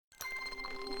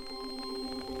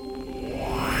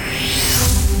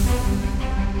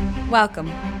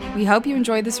Welcome. We hope you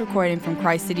enjoyed this recording from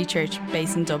Christ City Church,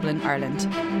 based in Dublin, Ireland.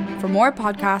 For more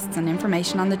podcasts and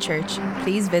information on the church,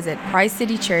 please visit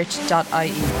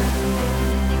christcitychurch.ie.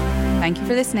 Thank you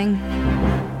for listening.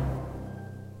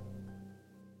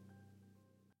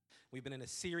 We've been in a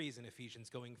series in Ephesians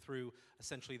going through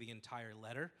essentially the entire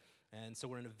letter. And so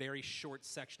we're in a very short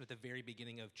section at the very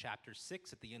beginning of chapter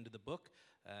 6 at the end of the book.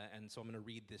 And so I'm going to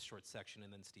read this short section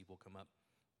and then Steve will come up.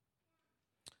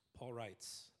 Paul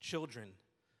writes, "Children,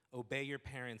 obey your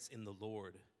parents in the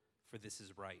Lord, for this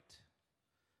is right.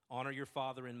 Honor your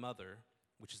father and mother,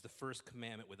 which is the first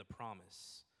commandment with a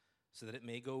promise, so that it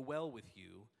may go well with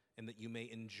you and that you may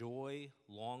enjoy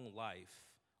long life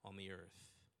on the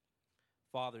earth.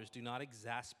 Fathers, do not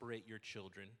exasperate your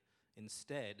children.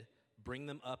 Instead, bring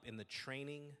them up in the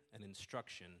training and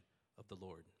instruction of the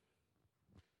Lord."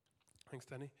 Thanks,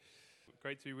 Danny.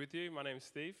 Great to be with you. My name is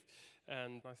Steve,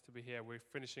 and nice to be here. We're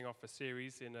finishing off a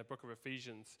series in the book of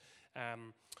Ephesians.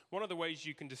 One of the ways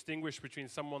you can distinguish between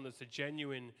someone that's a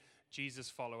genuine Jesus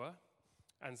follower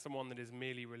and someone that is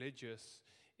merely religious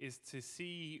is to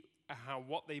see how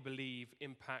what they believe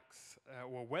impacts,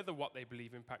 or whether what they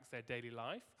believe impacts their daily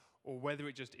life, or whether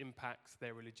it just impacts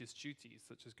their religious duties,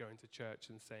 such as going to church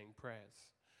and saying prayers.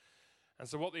 And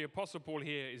so what the Apostle Paul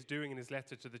here is doing in his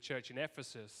letter to the church in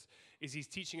Ephesus is he's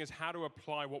teaching us how to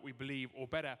apply what we believe, or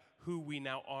better, who we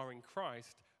now are in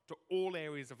Christ, to all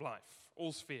areas of life,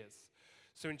 all spheres.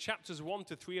 So in chapters 1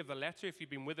 to 3 of the letter, if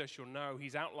you've been with us, you'll know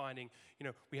he's outlining,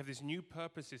 we have this new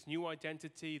purpose, this new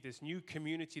identity, this new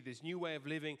community, this new way of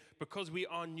living, because we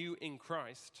are new in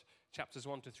Christ, chapters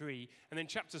 1 to 3. And then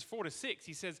chapters 4 to 6,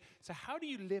 he says, so how do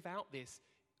you live out this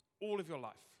all of your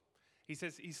life? He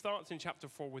says, he starts in chapter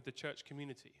 4 with the church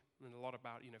community, and a lot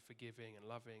about, forgiving and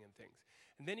loving and things.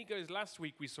 And then he goes, last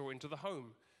week we saw, into the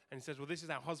home, and he says, well, this is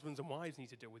how husbands and wives need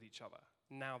to deal with each other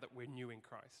now that we're new in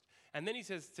Christ. And then he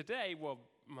says, today, well,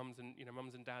 mums and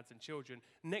dads and children.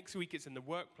 Next week it's in the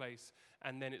workplace,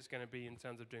 and then it's going to be in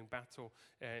terms of doing battle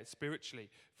spiritually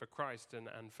for Christ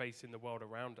and facing the world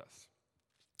around us.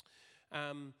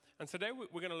 And today we're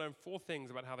going to learn 4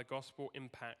 things about how the gospel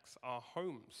impacts our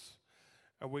homes.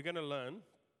 And we're going to learn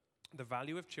the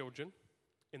value of children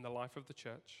in the life of the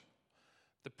church,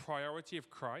 the priority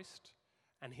of Christ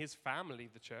and his family,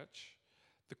 the church,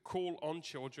 the call on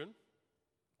children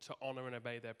to honor and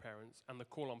obey their parents, and the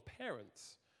call on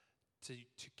parents to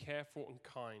care for and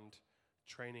kind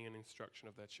training and instruction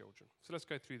of their children. So let's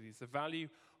go through these. The value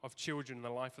of children in the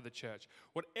life of the church.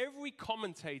 What every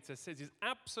commentator says is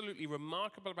absolutely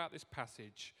remarkable about this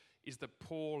passage is that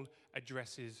Paul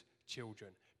addresses children.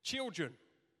 Children,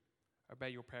 obey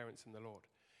your parents in the Lord.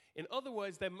 In other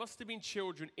words, there must have been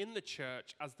children in the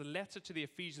church as the letter to the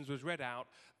Ephesians was read out,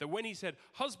 that when he said,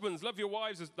 husbands, love your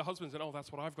wives as the husbands, and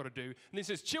that's what I've got to do. And he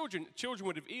says, children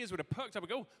would have perked up and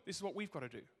go, this is what we've got to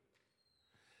do.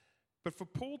 But for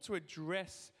Paul to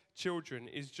address children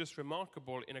is just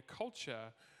remarkable in a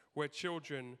culture where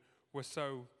children were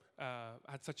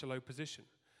had such a low position.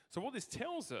 So what this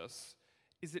tells us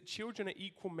is that children are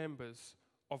equal members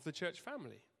of the church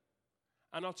family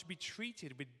and are to be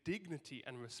treated with dignity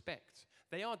and respect.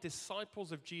 They are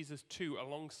disciples of Jesus too,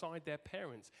 alongside their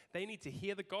parents. They need to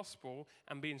hear the gospel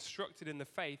and be instructed in the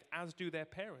faith, as do their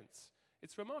parents.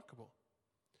 It's remarkable.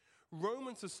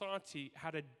 Roman society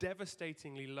had a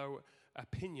devastatingly low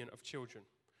opinion of children,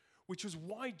 which was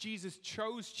why Jesus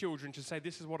chose children to say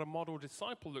this is what a model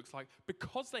disciple looks like,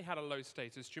 because they had a low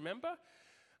status. Do you remember?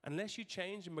 Unless you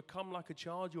change and become like a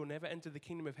child, you'll never enter the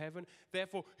kingdom of heaven.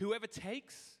 Therefore, whoever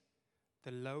takes the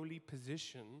lowly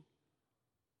position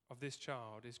of this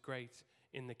child is great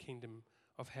in the kingdom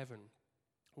of heaven.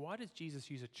 Why does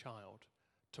Jesus use a child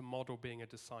to model being a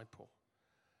disciple?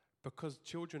 Because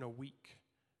children are weak,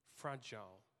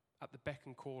 fragile, at the beck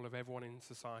and call of everyone in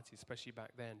society, especially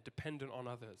back then, dependent on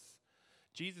others.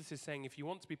 Jesus is saying, if you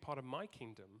want to be part of my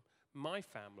kingdom, my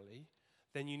family,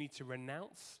 then you need to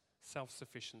renounce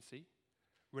self-sufficiency,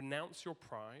 renounce your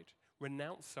pride,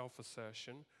 renounce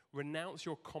self-assertion, renounce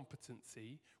your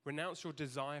competency, renounce your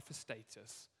desire for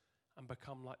status, and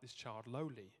become like this child,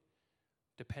 lowly,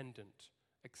 dependent,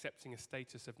 accepting a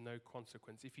status of no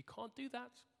consequence. If you can't do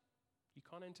that, you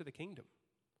can't enter the kingdom.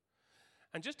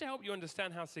 And just to help you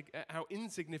understand how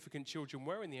insignificant children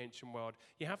were in the ancient world,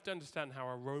 you have to understand how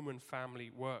a Roman family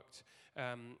worked.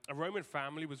 A Roman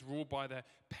family was ruled by the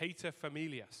pater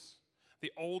familias,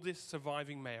 the oldest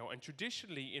surviving male. And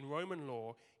traditionally, in Roman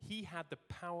law, he had the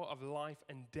power of life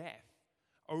and death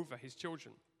over his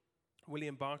children.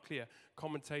 William Barclay, a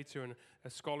commentator and a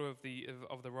scholar of the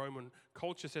Roman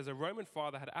culture, says a Roman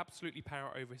father had absolutely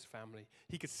power over his family.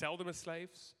 He could sell them as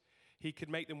slaves. He could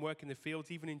make them work in the fields,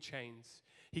 even in chains.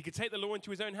 He could take the law into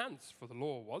his own hands, for the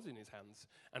law was in his hands,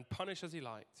 and punish as he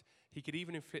liked. He could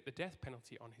even inflict the death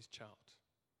penalty on his child.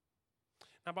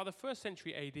 Now, by the 1st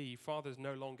century AD, fathers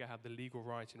no longer had the legal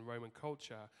right in Roman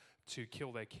culture to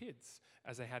kill their kids,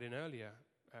 as they had in earlier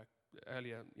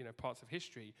parts of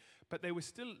history. But they were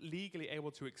still legally able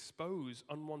to expose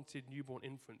unwanted newborn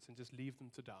infants and just leave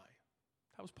them to die.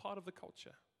 That was part of the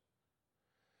culture.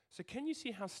 So can you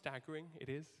see how staggering it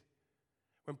is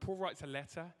when Paul writes a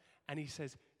letter and he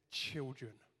says,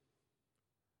 children,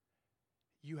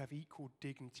 you have equal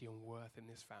dignity and worth in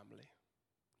this family.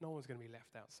 No one's going to be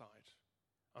left outside,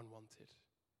 unwanted.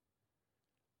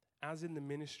 As in the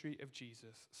ministry of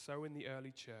Jesus, so in the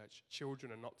early church,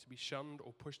 children are not to be shunned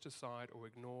or pushed aside or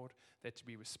ignored. They're to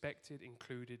be respected,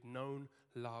 included, known,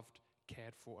 loved,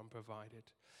 cared for, and provided.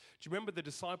 Do you remember the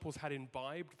disciples had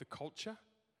imbibed the culture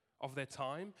of their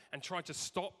time and tried to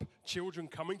stop children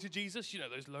coming to Jesus,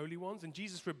 those lowly ones, and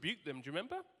Jesus rebuked them. Do you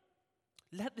remember?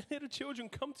 Let the little children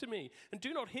come to me and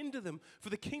do not hinder them,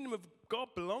 for the kingdom of God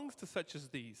belongs to such as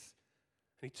these.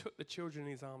 And he took the children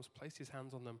in his arms, placed his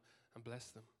hands on them, and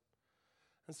blessed them.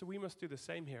 And so we must do the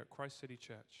same here at Christ City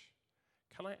Church.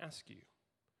 Can I ask you,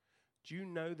 do you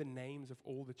know the names of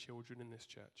all the children in this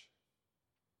church?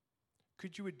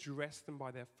 Could you address them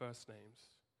by their first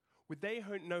names? Would they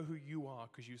know who you are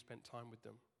because you spent time with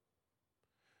them?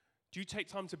 Do you take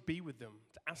time to be with them,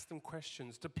 to ask them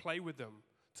questions, to play with them,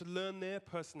 to learn their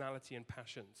personality and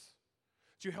passions?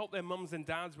 Do you help their mums and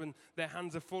dads when their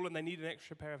hands are full and they need an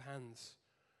extra pair of hands?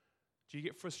 Do you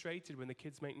get frustrated when the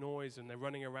kids make noise and they're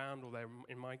running around, or they're,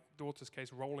 in my daughter's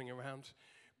case, rolling around,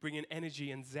 bringing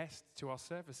energy and zest to our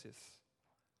services?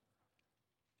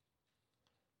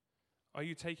 Are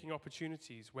you taking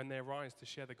opportunities when they arise to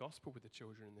share the gospel with the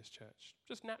children in this church?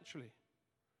 Just naturally.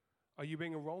 Are you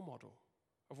being a role model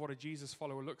of what a Jesus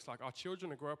follower looks like? Our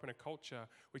children grow up in a culture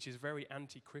which is very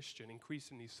anti-Christian,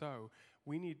 increasingly so.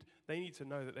 They need to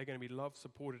know that they're going to be loved,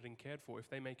 supported, and cared for if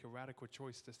they make a radical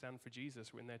choice to stand for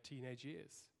Jesus in their teenage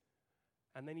years.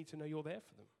 And they need to know you're there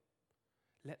for them.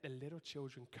 Let the little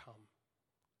children come.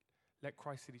 Let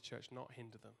Christ City Church not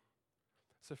hinder them.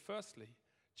 So firstly,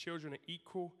 children are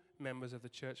equal members of the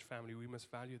church family. We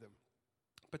must value them.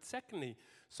 But secondly,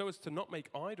 so as to not make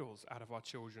idols out of our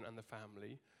children and the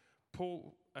family,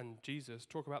 Paul and Jesus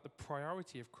talk about the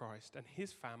priority of Christ and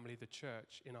his family, the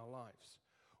church, in our lives.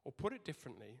 Or put it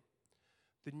differently,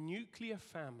 the nuclear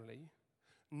family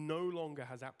no longer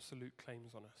has absolute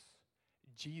claims on us.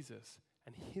 Jesus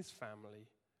and his family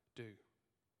do. Do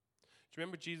you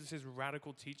remember Jesus'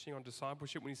 radical teaching on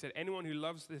discipleship when he said, anyone who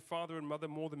loves their father and mother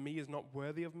more than me is not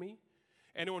worthy of me?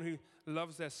 Anyone who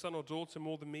loves their son or daughter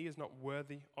more than me is not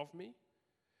worthy of me?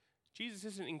 Jesus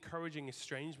isn't encouraging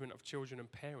estrangement of children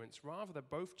and parents. Rather, that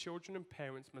both children and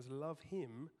parents must love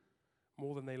him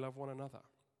more than they love one another.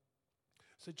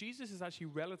 So Jesus is actually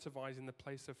relativizing the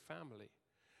place of family,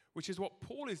 which is what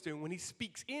Paul is doing when he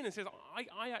speaks in and says,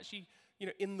 I actually,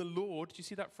 in the Lord. Do you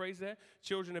see that phrase there?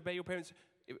 Children, obey your parents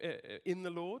in the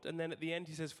Lord. And then at the end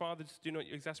he says, fathers, do not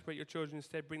exasperate your children.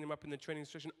 Instead, bring them up in the training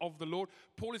instruction of the Lord.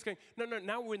 Paul is going, no,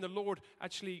 now we're in the Lord.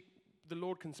 Actually, the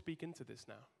Lord can speak into this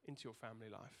now, into your family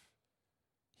life.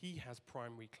 He has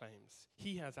primary claims.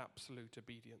 He has absolute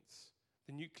obedience.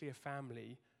 The nuclear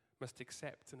family must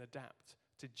accept and adapt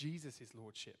to Jesus'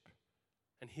 lordship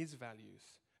and his values.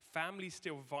 Family is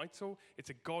still vital. It's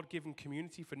a God-given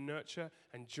community for nurture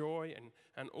and joy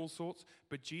and all sorts.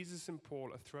 But Jesus and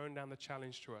Paul are throwing down the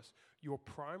challenge to us. Your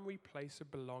primary place of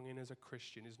belonging as a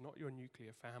Christian is not your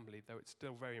nuclear family, though it's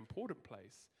still a very important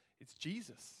place. It's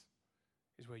Jesus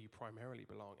is where you primarily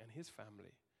belong, and his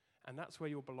family. And that's where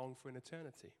you'll belong for an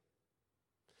eternity.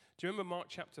 Do you remember Mark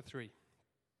chapter 3?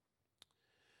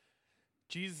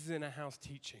 Jesus is in a house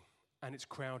teaching, and it's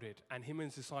crowded, and him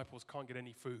and his disciples can't get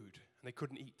any food, and they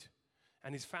couldn't eat.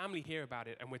 And his family hear about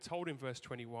it, and we're told in verse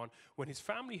 21, when his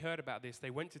family heard about this, they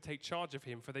went to take charge of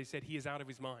him, for they said, he is out of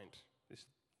his mind. This,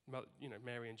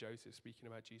 Mary and Joseph speaking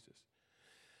about Jesus.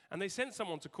 And they sent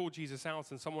someone to call Jesus out,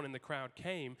 and someone in the crowd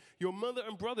came. Your mother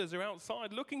and brothers are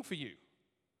outside looking for you.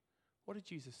 What did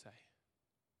Jesus say?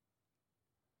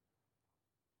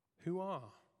 Who are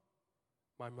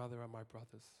my mother and my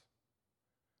brothers?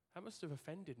 That must have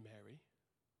offended Mary.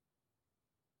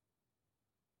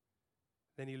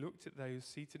 Then he looked at those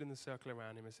seated in the circle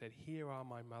around him and said, here are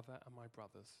my mother and my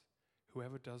brothers.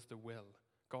 Whoever does the will,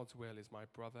 God's will, is my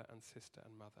brother and sister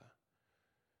and mother.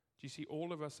 Do you see,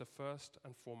 all of us are first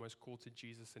and foremost called to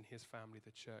Jesus and his family,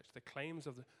 the church. The claims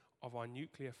of our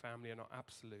nuclear family are not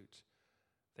absolute.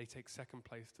 They take second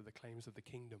place to the claims of the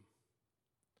kingdom.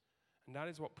 And that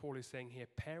is what Paul is saying here.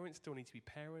 Parents still need to be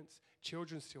parents.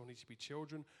 Children still need to be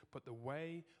children. But the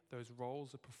way those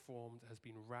roles are performed has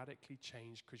been radically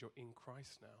changed because you're in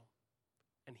Christ now.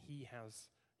 And he has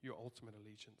your ultimate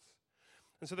allegiance.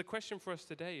 And so the question for us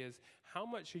today is, how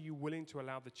much are you willing to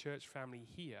allow the church family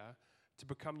here to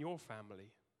become your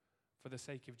family for the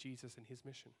sake of Jesus and his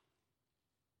mission?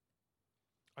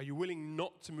 Are you willing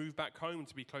not to move back home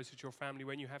to be closer to your family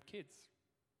when you have kids,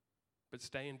 but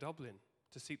stay in Dublin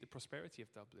to seek the prosperity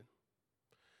of Dublin?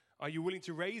 Are you willing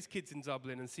to raise kids in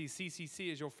Dublin and see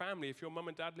CCC as your family if your mum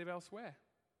and dad live elsewhere?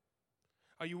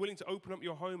 Are you willing to open up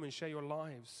your home and share your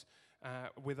lives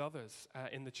with others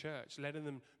in the church, letting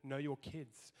them know your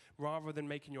kids, rather than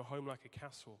making your home like a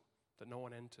castle that no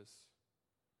one enters?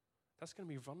 That's going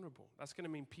to be vulnerable. That's going to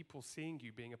mean people seeing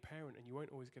you being a parent, and you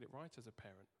won't always get it right as a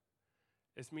parent.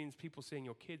 It means people seeing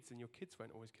your kids, and your kids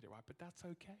won't always get it right, but that's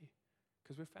okay,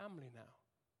 because we're family now.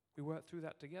 We work through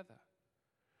that together.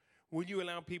 Will you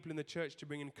allow people in the church to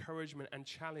bring encouragement and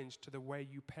challenge to the way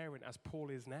you parent, as Paul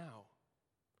is now?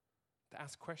 To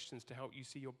ask questions to help you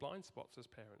see your blind spots as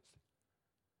parents.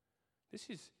 This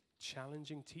is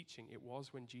challenging teaching. It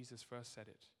was when Jesus first said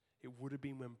it. It would have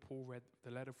been when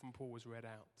the letter from Paul was read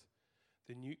out.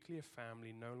 The nuclear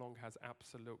family no longer has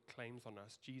absolute claims on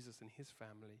us. Jesus and his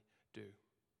family do.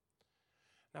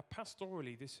 Now,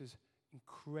 pastorally, this is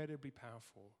incredibly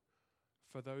powerful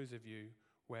for those of you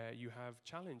where you have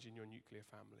challenge in your nuclear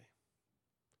family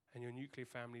and your nuclear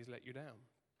family has let you down.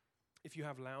 If you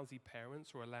have lousy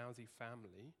parents or a lousy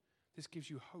family, this gives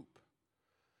you hope.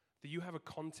 That you have a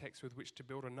context with which to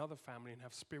build another family and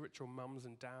have spiritual mums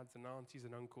and dads and aunties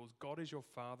and uncles. God is your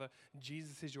father,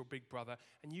 Jesus is your big brother,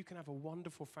 and you can have a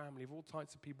wonderful family of all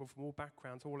types of people from all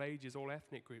backgrounds, all ages, all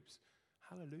ethnic groups.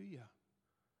 Hallelujah.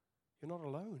 You're not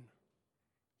alone.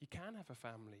 You can have a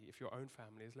family if your own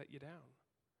family has let you down.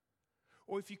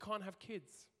 Or if you can't have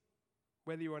kids,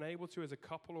 whether you're unable to as a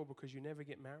couple or because you never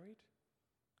get married,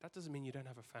 that doesn't mean you don't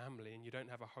have a family and you don't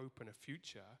have a hope and a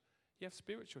future. You have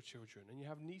spiritual children and you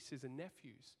have nieces and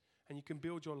nephews, and you can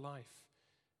build your life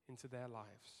into their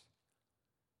lives.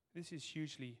 This is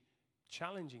hugely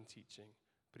challenging teaching,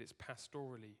 but it's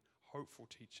pastorally hopeful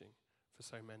teaching for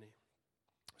so many.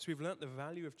 So we've learnt the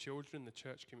value of children in the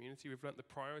church community. We've learnt the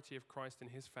priority of Christ and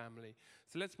his family.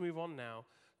 So let's move on now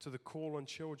to the call on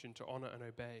children to honor and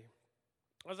obey.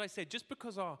 As I said, just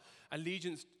because our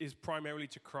allegiance is primarily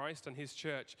to Christ and his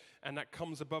church, and that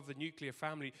comes above the nuclear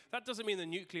family, that doesn't mean the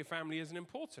nuclear family isn't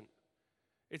important.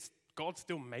 God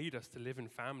still made us to live in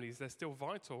families. They're still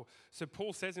vital. So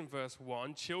Paul says in verse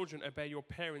 1, "Children, obey your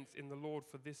parents in the Lord,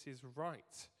 for this is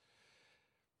right."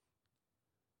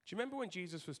 Do you remember when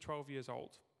Jesus was 12 years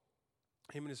old?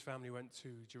 Him and his family went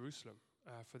to Jerusalem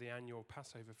for the annual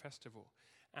Passover festival.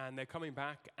 And they're coming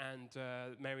back, and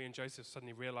Mary and Joseph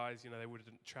suddenly realize, they would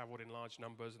have traveled in large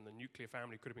numbers, and the nuclear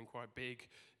family could have been quite big.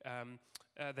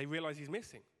 They realize he's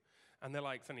missing. And they're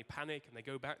like, suddenly panic, and they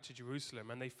go back to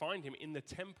Jerusalem, and they find him in the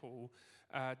temple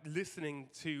listening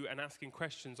to and asking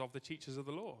questions of the teachers of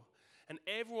the law. And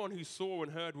everyone who saw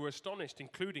and heard were astonished,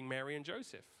 including Mary and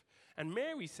Joseph. And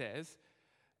Mary says,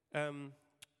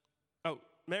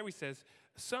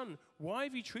 "Son, why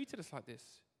have you treated us like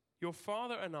this? Your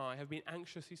father and I have been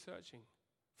anxiously searching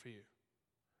for you."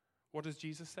 What does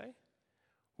Jesus say?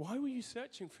 "Why were you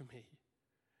searching for me?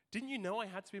 Didn't you know I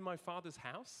had to be in my father's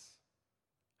house?"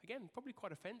 Again, probably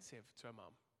quite offensive to a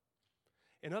mum.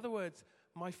 In other words,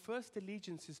 my first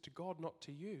allegiance is to God, not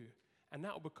to you. And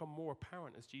that will become more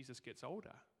apparent as Jesus gets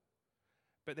older.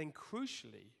 But then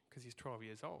crucially, because he's 12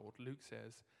 years old, Luke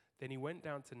says, then he went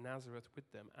down to Nazareth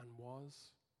with them and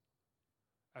was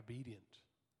obedient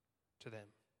to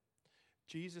them.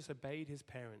 Jesus obeyed his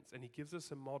parents, and he gives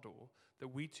us a model that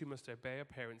we too must obey our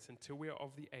parents until we are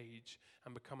of the age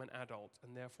and become an adult,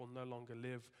 and therefore no longer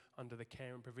live under the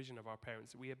care and provision of our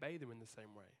parents. We obey them in the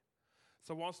same way.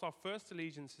 So whilst our first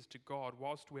allegiance is to God,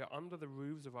 whilst we are under the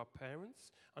roofs of our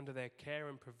parents, under their care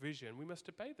and provision, we must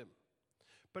obey them.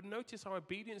 But notice our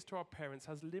obedience to our parents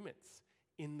has limits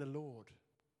in the Lord.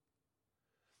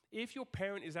 If your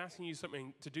parent is asking you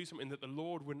to do something that the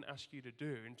Lord wouldn't ask you to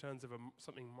do in terms of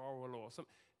something moral or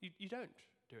something, you don't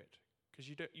do it because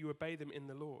you obey them in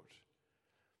the Lord.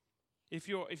 If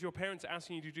your parents are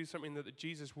asking you to do something that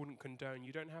Jesus wouldn't condone,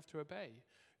 you don't have to obey.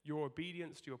 Your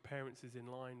obedience to your parents is in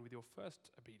line with your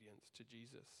first obedience to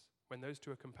Jesus. When those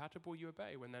two are compatible, you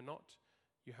obey. When they're not,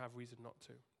 you have reason not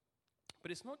to.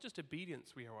 But it's not just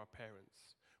obedience we owe our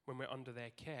parents when we're under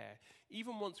their care.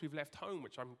 Even once we've left home,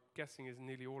 which I'm guessing is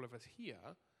nearly all of us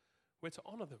here, we're to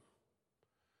honor them.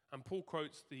 And Paul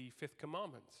quotes the fifth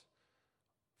commandment.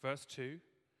 Verse 2,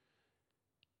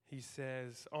 He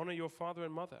says, honor your father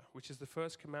and mother, which is the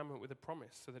first commandment with a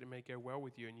promise, so that it may go well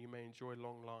with you and you may enjoy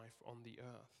long life on the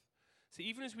earth. See,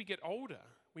 even as we get older,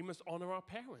 we must honor our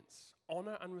parents.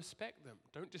 Honor and respect them.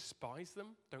 Don't despise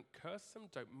them. Don't curse them.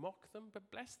 Don't mock them, but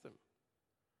bless them.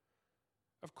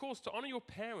 Of course, to honor your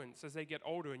parents as they get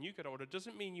older and you get older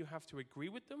doesn't mean you have to agree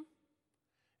with them.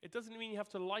 It doesn't mean you have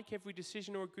to like every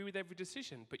decision or agree with every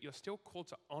decision, but you're still called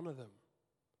to honor them.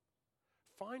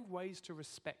 Find ways to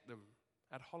respect them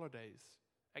at holidays,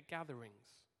 at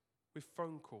gatherings, with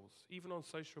phone calls, even on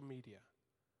social media.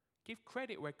 Give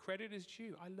credit where credit is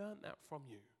due. I learned that from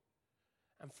you.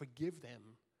 And forgive them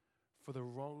for the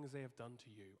wrongs they have done to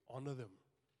you. Honor them.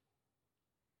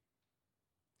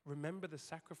 Remember the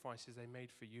sacrifices they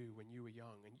made for you when you were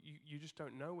young. And you just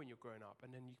don't know when you're growing up.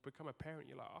 And then you become a parent,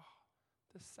 you're like,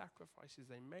 the sacrifices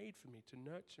they made for me to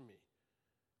nurture me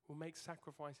will make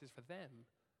sacrifices for them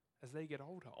as they get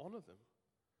older. Honor them.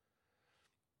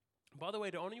 By the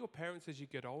way, to honor your parents as you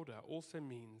get older also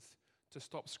means to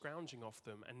stop scrounging off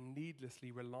them and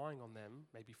needlessly relying on them,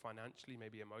 maybe financially,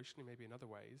 maybe emotionally, maybe in other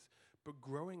ways, but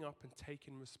growing up and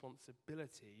taking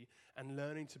responsibility and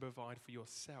learning to provide for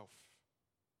yourself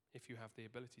if you have the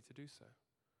ability to do so.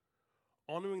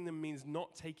 Honoring them means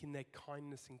not taking their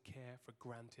kindness and care for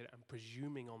granted and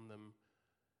presuming on them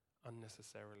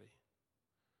unnecessarily.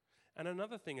 And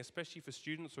another thing, especially for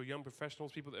students or young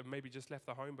professionals, people that have maybe just left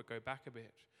the home but go back a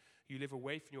bit, you live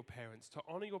away from your parents. To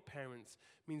honor your parents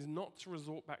means not to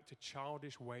resort back to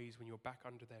childish ways when you're back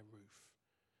under their roof.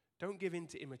 Don't give in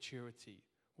to immaturity.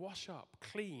 Wash up,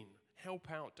 clean,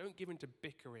 help out. Don't give in to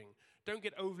bickering. Don't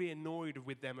get overly annoyed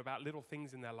with them about little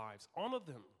things in their lives. Honor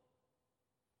them.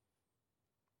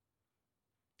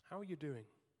 How are you doing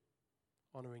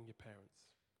honoring your parents?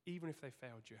 Even if they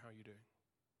failed you, how are you doing?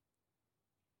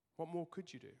 What more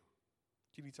could you do?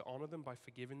 Do you need to honor them by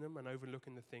forgiving them and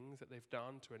overlooking the things that they've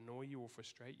done to annoy you or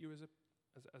frustrate you as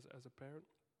a parent?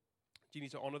 Do you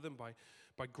need to honor them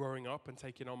by growing up and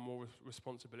taking on more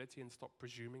responsibility and stop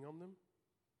presuming on them?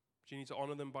 Do you need to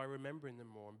honor them by remembering them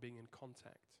more and being in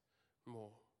contact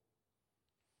more?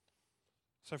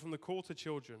 So from the call to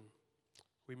children,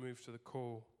 we move to the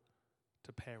call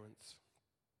to parents.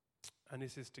 And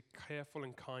this is to careful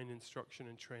and kind instruction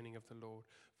and training of the Lord.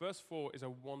 Verse 4 is a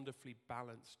wonderfully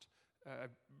balanced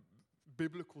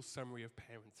biblical summary of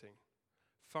parenting.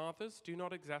 Fathers, do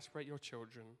not exasperate your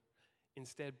children.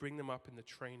 Instead, bring them up in the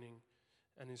training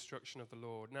and instruction of the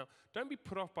Lord. Now, don't be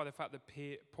put off by the fact that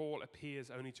Paul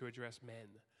appears only to address men.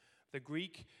 The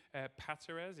Greek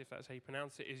pateres, if that's how you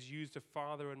pronounce it, is used of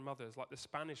father and mothers, like the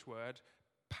Spanish word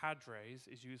padres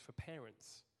is used for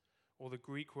parents. Or the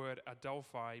Greek word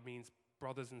adelphoi means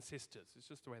brothers and sisters. It's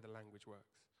just the way the language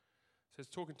works. So it's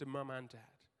talking to mum and dad.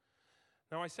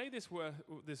 Now, I say this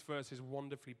verse is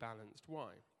wonderfully balanced.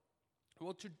 Why?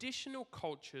 Well, traditional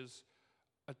cultures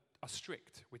are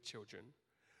strict with children,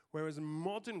 whereas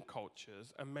modern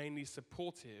cultures are mainly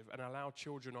supportive and allow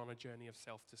children on a journey of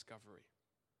self-discovery.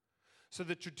 So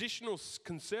the traditional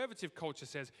conservative culture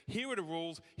says, here are the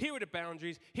rules, here are the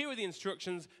boundaries, here are the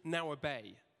instructions, now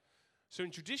obey. So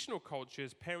in traditional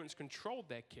cultures, parents controlled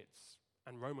their kids.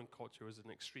 And Roman culture was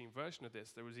an extreme version of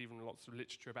this. There was even lots of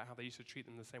literature about how they used to treat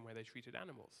them the same way they treated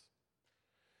animals.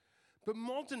 But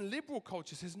modern liberal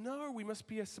culture says, no, we must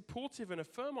be supportive and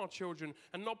affirm our children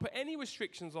and not put any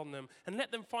restrictions on them and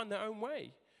let them find their own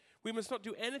way. We must not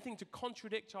do anything to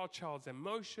contradict our child's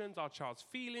emotions, our child's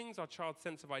feelings, our child's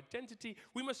sense of identity.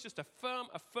 We must just affirm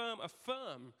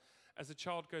as the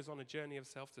child goes on a journey of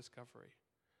self-discovery.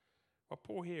 What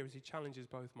Paul here is he challenges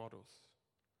both models.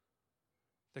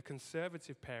 The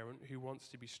conservative parent who wants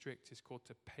to be strict is called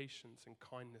to patience and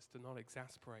kindness, to not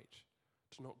exasperate,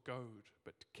 to not goad,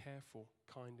 but to careful,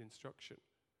 kind instruction.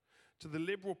 To the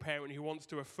liberal parent who wants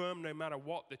to affirm no matter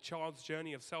what the child's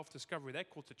journey of self-discovery, they're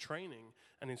called to training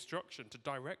and instruction, to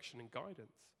direction and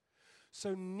guidance.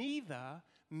 So neither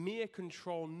mere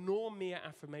control nor mere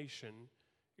affirmation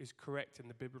is correct in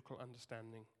the biblical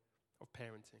understanding of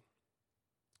parenting.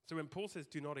 So when Paul says,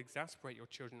 do not exasperate your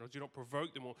children, or do not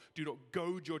provoke them, or do not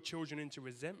goad your children into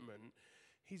resentment,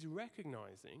 he's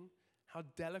recognizing how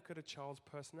delicate a child's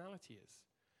personality is.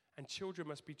 And children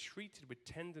must be treated with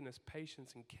tenderness,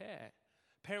 patience, and care.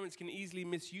 Parents can easily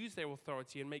misuse their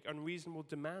authority and make unreasonable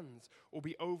demands, or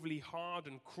be overly hard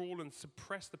and cruel and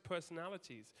suppress the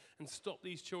personalities and stop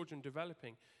these children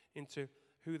developing into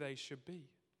who they should be.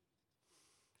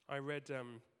 I read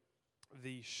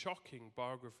the shocking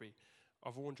biography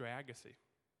of Andre Agassi,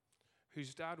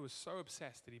 whose dad was so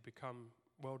obsessed that he'd become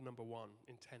world number one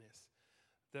in tennis,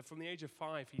 that from the age of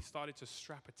 5, he started to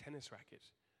strap a tennis racket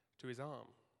to his arm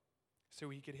so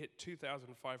he could hit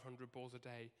 2,500 balls a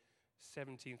day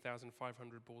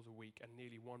 17,500 balls a week and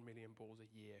nearly 1 million balls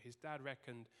a year. His dad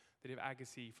reckoned that if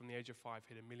Agassi from the age of 5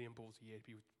 hit 1 million balls a year,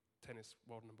 he'd be tennis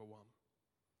world number 1.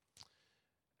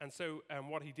 And so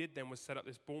what he did then was set up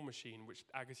this ball machine, which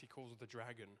Agassi calls the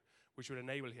Dragon, which would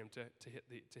enable him to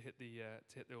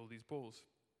hit all these balls.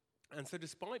 And so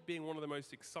despite being one of the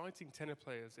most exciting tennis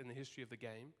players in the history of the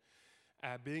game,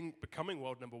 becoming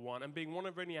world number 1, and being one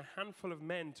of only a handful of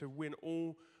men to win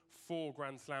all 4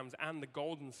 Grand Slams and the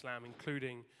Golden Slam,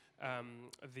 including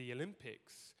the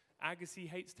Olympics, Agassi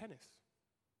hates tennis.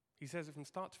 He says it from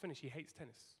start to finish, he hates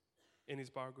tennis in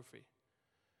his biography.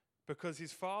 Because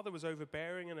his father was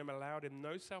overbearing and allowed him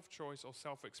no self-choice or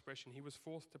self-expression, he was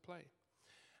forced to play.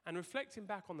 And reflecting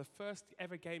back on the first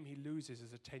ever game he loses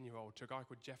as a 10-year-old to a guy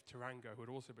called Jeff Tarango, who had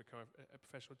also become a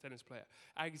professional tennis player,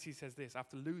 Agassi says this,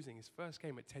 after losing his first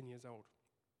game at 10 years old: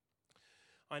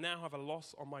 "I now have a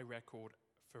loss on my record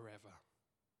forever.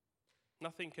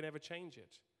 Nothing can ever change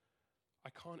it. I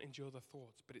can't endure the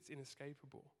thoughts, but it's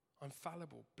inescapable. I'm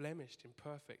fallible, blemished,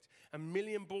 imperfect. 1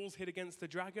 million balls hit against the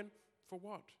Dragon? For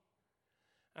what?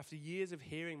 After years of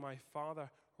hearing my father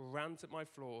rant at my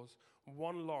flaws,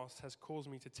 one loss has caused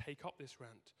me to take up this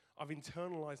rant. I've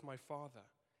internalized my father,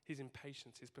 his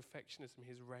impatience, his perfectionism,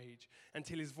 his rage,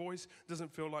 until his voice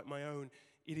doesn't feel like my own.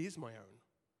 It is my own.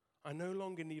 I no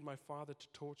longer need my father to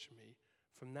torture me.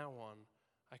 From now on,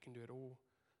 I can do it all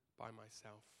by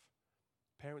myself."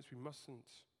 Parents, we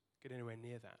mustn't get anywhere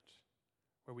near that,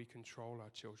 where we control our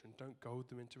children. Don't goad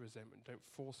them into resentment. Don't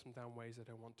force them down ways they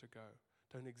don't want to go.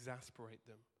 Don't exasperate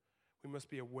them. We must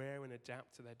be aware and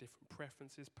adapt to their different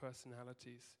preferences,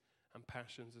 personalities, and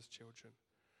passions as children.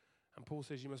 And Paul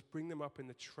says you must bring them up in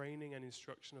the training and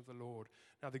instruction of the Lord.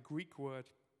 Now, the Greek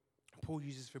word Paul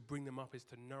uses for bring them up is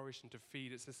to nourish and to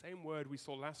feed. It's the same word we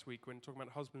saw last week when talking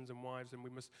about husbands and wives, and we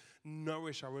must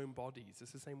nourish our own bodies.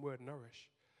 It's the same word, nourish.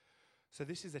 So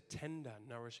this is a tender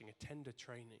nourishing, a tender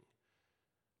training,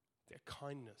 a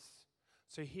kindness.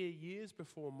 So here, years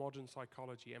before modern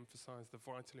psychology emphasized the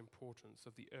vital importance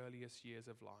of the earliest years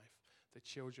of life, the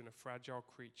children are fragile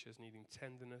creatures needing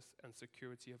tenderness and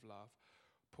security of love,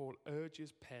 Paul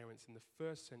urges parents in the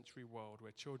first century world,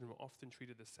 where children were often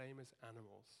treated the same as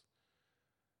animals,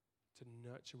 to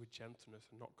nurture with gentleness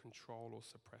and not control or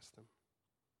suppress them.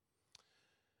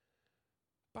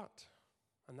 But,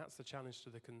 and that's the challenge to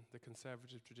the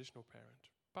conservative traditional parent,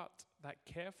 but that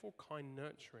careful, kind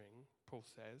nurturing, Paul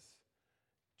says,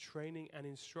 training and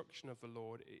instruction of the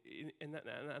Lord,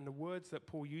 and the words that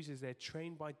Paul uses there,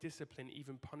 trained by discipline,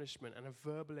 even punishment, and a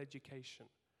verbal education.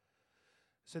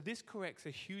 So this corrects a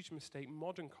huge mistake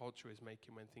modern culture is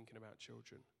making when thinking about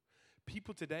children.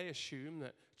 People today assume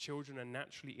that children are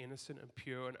naturally innocent and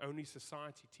pure, and only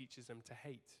society teaches them to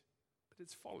hate. But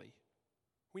it's folly.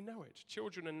 We know it.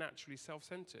 Children are naturally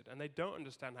self-centered, and they don't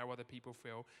understand how other people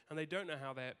feel, and they don't know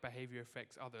how their behavior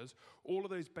affects others. All of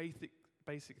those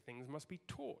basic things must be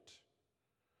taught.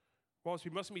 Whilst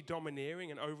we mustn't be domineering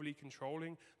and overly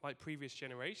controlling like previous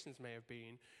generations may have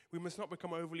been, we must not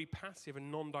become overly passive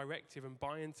and non-directive and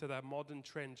buy into that modern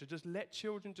trend to just let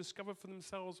children discover for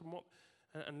themselves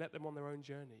and let them on their own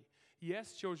journey.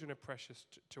 Yes, children are precious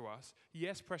to us.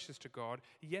 Yes, precious to God.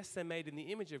 Yes, they're made in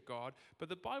the image of God. But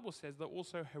the Bible says they're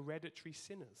also hereditary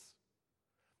sinners.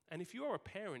 And if you are a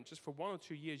parent just for 1 or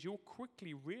 2 years, you'll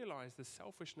quickly realize the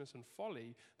selfishness and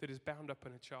folly that is bound up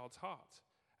in a child's heart,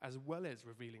 as well as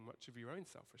revealing much of your own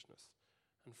selfishness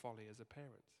and folly as a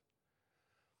parent.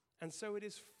 And so it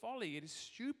is folly, it is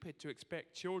stupid to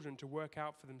expect children to work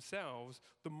out for themselves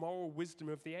the moral wisdom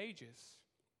of the ages.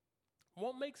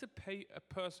 What makes a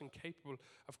person capable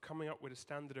of coming up with a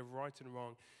standard of right and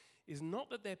wrong is not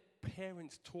that their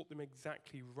parents taught them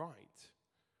exactly right,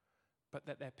 but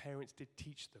that their parents did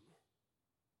teach them.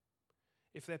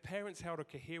 If their parents held a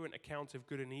coherent account of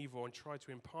good and evil and tried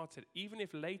to impart it, even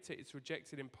if later it's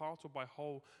rejected in part or by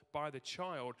whole by the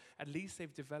child, at least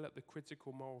they've developed the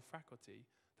critical moral faculty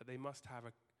that they must have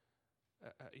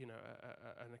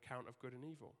an account of good and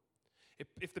evil.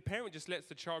 If the parent just lets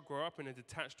the child grow up in a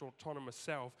detached, autonomous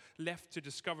self, left to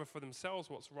discover for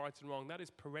themselves what's right and wrong, that is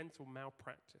parental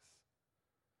malpractice.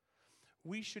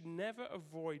 We should never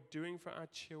avoid doing for our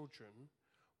children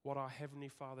what our Heavenly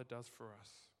Father does for us.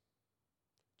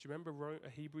 Do you remember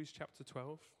Hebrews chapter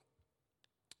 12?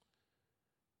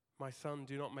 My son,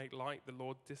 do not make light the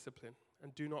Lord's discipline,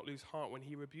 and do not lose heart when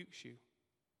he rebukes you,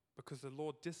 because the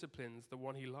Lord disciplines the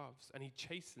one he loves, and he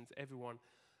chastens everyone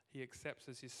he accepts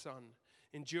as his son.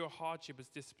 Endure hardship as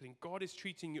discipline. God is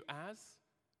treating you as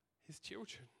his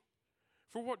children.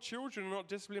 For what children are not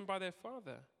disciplined by their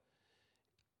father?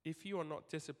 If you are not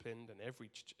disciplined, and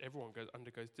everyone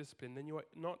undergoes discipline, then you are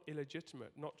not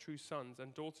illegitimate, not true sons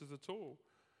and daughters at all.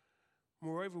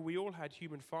 Moreover, we all had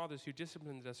human fathers who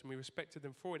disciplined us, and we respected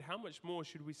them for it. How much more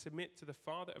should we submit to the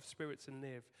Father of spirits and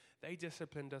live? They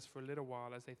disciplined us for a little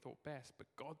while as they thought best, but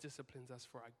God disciplines us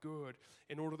for our good,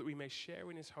 in order that we may share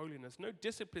in his holiness. No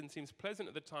discipline seems pleasant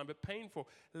at the time, but painful.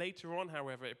 Later on,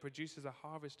 however, it produces a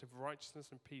harvest of righteousness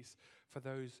and peace for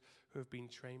those who have been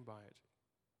trained by it.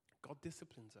 God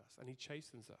disciplines us, and he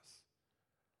chastens us.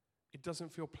 It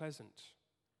doesn't feel pleasant,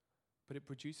 but it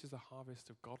produces a harvest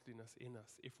of godliness in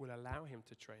us if we'll allow him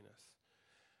to train us.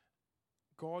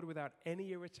 God, without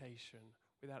any irritation,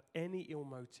 without any ill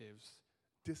motives,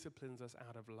 disciplines us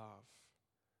out of love.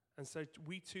 And so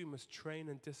we too must train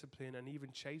and discipline and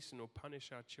even chasten or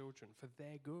punish our children for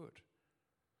their good.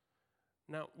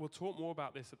 Now, we'll talk more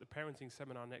about this at the parenting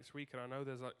seminar next week, and I know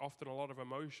there's often a lot of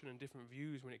emotion and different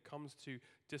views when it comes to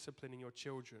disciplining your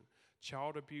children.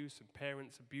 Child abuse and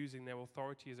parents abusing their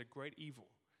authority is a great evil,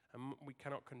 and we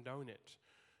cannot condone it.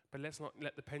 But let's not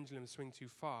let the pendulum swing too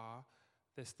far.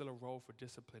 There's still a role for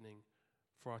disciplining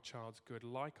for our child's good.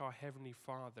 Like our Heavenly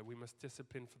Father, we must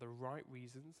discipline for the right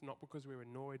reasons, not because we're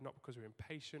annoyed, not because we're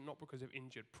impatient, not because of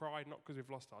injured pride, not because we've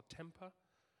lost our temper.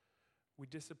 We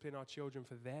discipline our children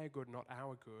for their good, not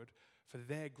our good, for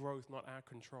their growth, not our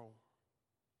control.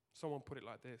 Someone put it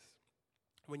like this: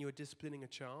 when you are disciplining a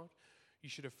child, you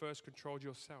should have first controlled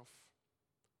yourself.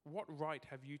 What right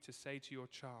have you to say to your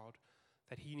child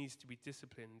that he needs to be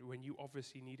disciplined when you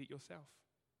obviously need it yourself?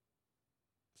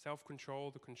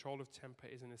 Self-control, the control of temper,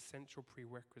 is an essential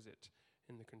prerequisite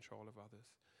in the control of others.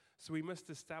 So we must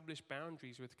establish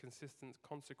boundaries with consistent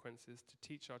consequences to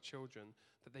teach our children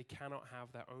that they cannot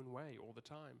have their own way all the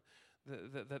time,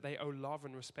 that they owe love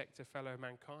and respect to fellow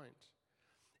mankind.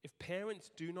 If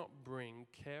parents do not bring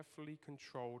carefully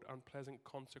controlled, unpleasant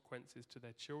consequences to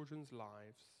their children's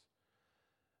lives,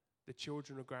 the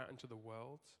children will go out into the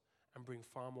world and bring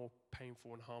far more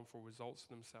painful and harmful results to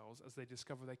themselves as they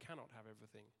discover they cannot have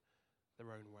everything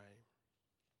their own way.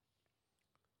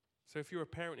 So if you're a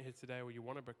parent here today, or you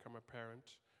want to become a parent,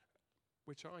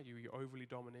 which are you? Are you overly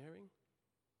domineering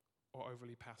or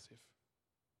overly passive?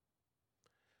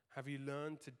 Have you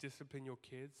learned to discipline your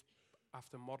kids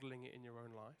after modeling it in your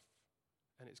own life?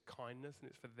 And it's kindness and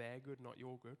it's for their good, not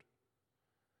your good?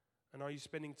 And are you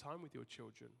spending time with your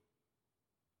children?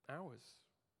 Hours.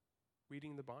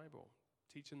 Reading the Bible,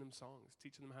 teaching them songs,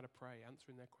 teaching them how to pray,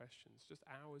 answering their questions. Just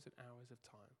hours and hours of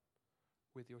time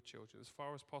with your children, as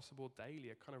far as possible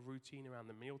daily, a kind of routine around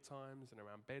the meal times and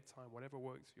around bedtime, whatever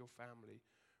works for your family,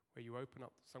 where you open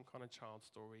up some kind of child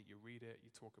story, you read it, you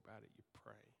talk about it, you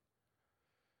pray.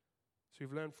 So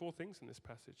we've learned 4 things in this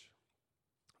passage.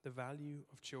 The value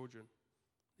of children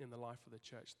in the life of the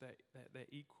church. They're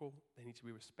equal, they need to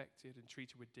be respected and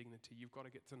treated with dignity. You've got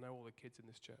to get to know all the kids in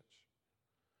this church.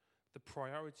 The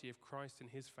priority of Christ and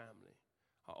his family.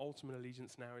 Our ultimate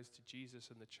allegiance now is to Jesus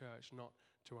and the church, not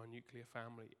to our nuclear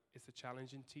family. It's a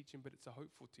challenging teaching, but it's a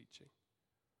hopeful teaching.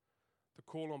 The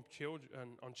call on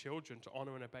children to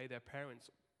honor and obey their parents.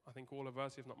 I think all of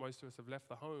us, if not most of us, have left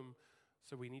the home,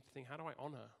 so we need to think, how do I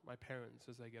honor my parents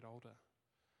as they get older?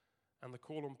 And the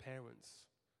call on parents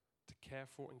to care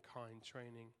for and kind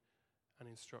training and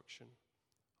instruction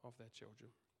of their children.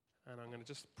 And I'm going to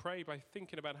just pray by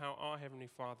thinking about how our Heavenly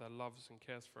Father loves and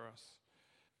cares for us.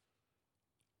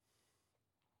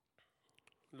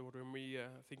 Lord, when we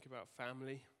think about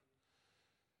family,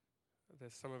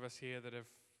 there's some of us here that have,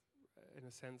 in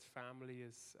a sense, family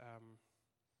is,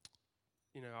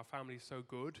 our family is so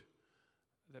good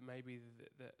that maybe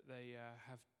that they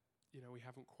have, we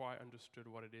haven't quite understood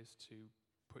what it is to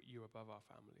put you above our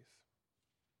families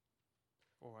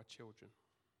or our children.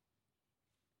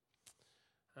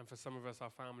 And for some of us, our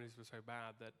families were so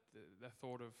bad that the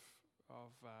thought of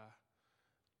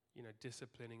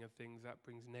disciplining of things, that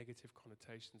brings negative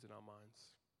connotations in our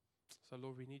minds. So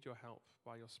Lord, we need your help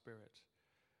by your Spirit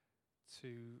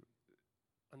to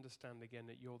understand again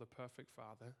that you're the perfect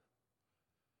Father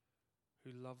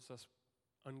who loves us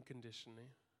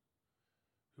unconditionally,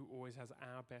 who always has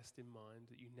our best in mind,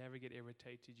 that you never get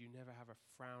irritated, you never have a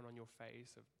frown on your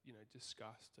face of,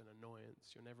 disgust and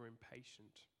annoyance, you're never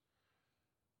impatient.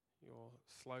 You're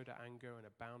slow to anger and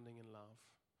abounding in love,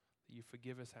 that you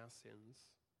forgive us our sins,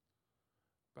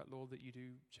 but Lord, that you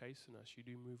do chasten us, you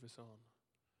do move us on.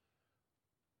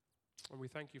 And we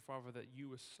thank you, Father, that you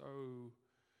were so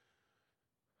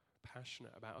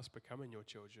passionate about us becoming your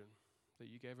children, that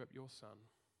you gave up your Son,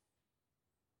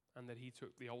 and that he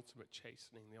took the ultimate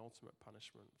chastening, the ultimate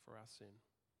punishment for our sin,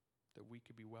 that we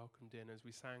could be welcomed in. As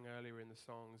we sang earlier in the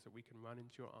songs, that we can run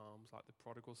into your arms like the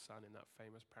prodigal son in that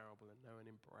famous parable and know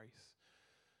an embrace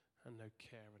and know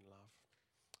care and love.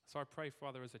 So I pray,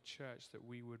 Father, as a church that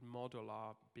we would model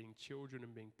our being children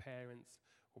and being parents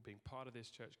or being part of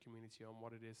this church community on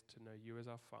what it is to know you as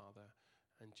our Father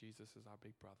and Jesus as our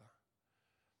big brother.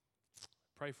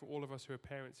 Pray for all of us who are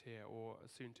parents here or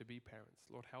soon to be parents.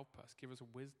 Lord, help us. Give us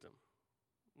wisdom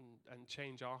and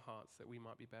change our hearts that we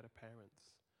might be better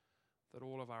parents, that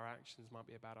all of our actions might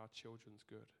be about our children's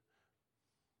good.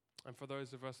 And for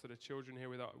those of us that are children here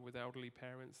with elderly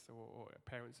parents or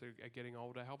parents who are getting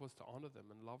older, help us to honor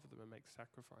them and love them and make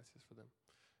sacrifices for them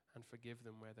and forgive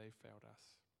them where they failed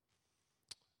us.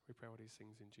 We pray all these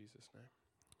things in Jesus' name.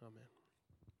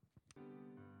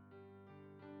 Amen.